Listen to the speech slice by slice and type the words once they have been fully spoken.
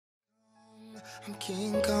I'm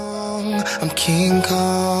King Kong, I'm King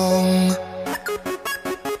Kong.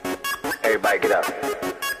 Everybody get up.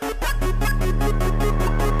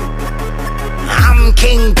 I'm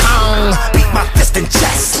King Kong, beat my fist in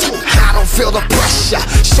chest. I don't feel the pressure,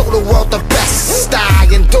 show the world the best. I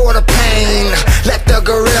endure the pain, let the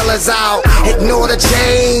gorillas out, ignore the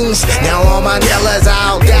chains. Now all my killers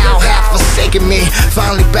out, thou have forsaken me.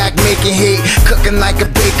 Finally back making heat, cooking like a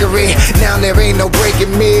bakery. Now there ain't no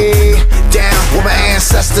breaking me down. Where my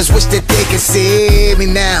ancestors wish that they could see me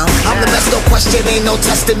now. I'm the best, no question, ain't no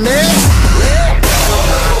testing me.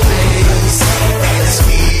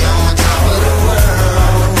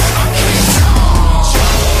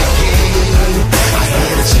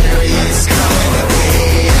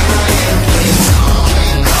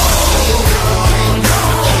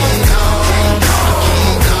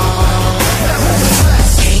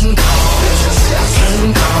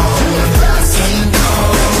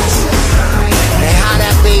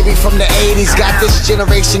 From the 80s, got this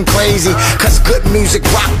generation crazy. Cause good music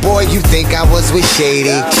rock, boy, you think I was with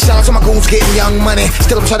Shady. Shout out to my goons getting young money.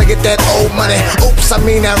 Still I'm trying to get that old money. Oops, I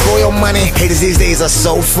mean that royal money. Haters these days are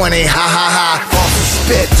so funny. Ha ha ha. Off the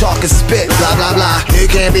spit, talking spit, blah blah blah. You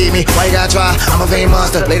can't beat me, why you gotta try? I'm a fame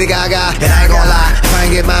monster, Lady Gaga. And I ain't gonna lie, if I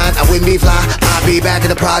ain't get mine, I wouldn't be fly. I'll be back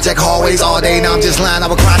in the project hallways all day. Now I'm just lying, I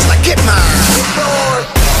would cry till I get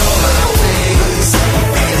mine.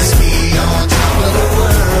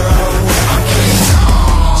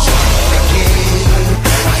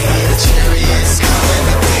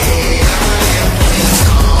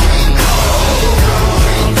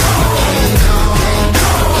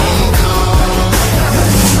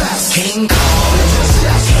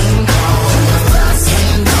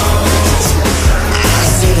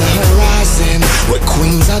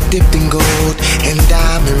 Dipped in gold and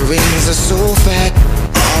diamond rings are so fat.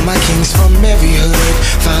 All my kings from every hood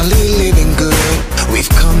finally living good. We've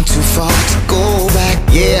come too far to go back,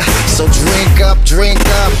 yeah. So drink up,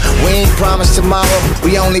 we ain't promised tomorrow.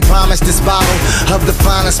 We only promised this bottle of the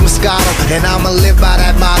finest Moscato, and I'ma live by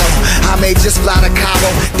that motto. I may just fly to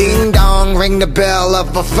Cabo, ding dong, ring the bell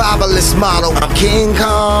of a fabulous model. I'm King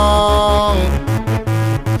Kong,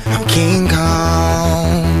 I'm King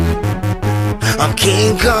Kong, I'm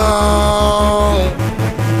King Kong,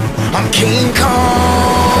 I'm King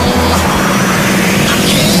Kong, I'm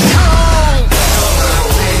King Kong.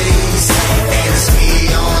 Always, and it's me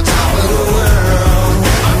on top of the world.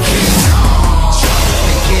 I'm King Kong,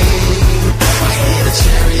 the king. I hear the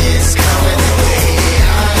chariots coming today.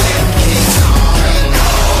 I am King Kong,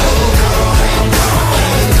 King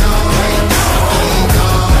Kong, King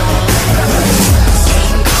Kong, King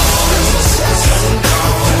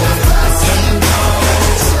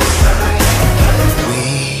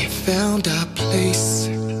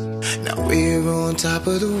We're on top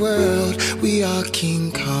of the world, we are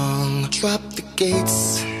King Kong. Drop the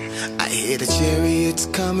gates, I hear the chariots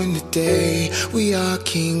coming today. We are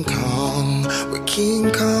King Kong, we're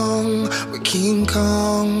King Kong, we're King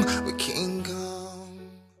Kong, we're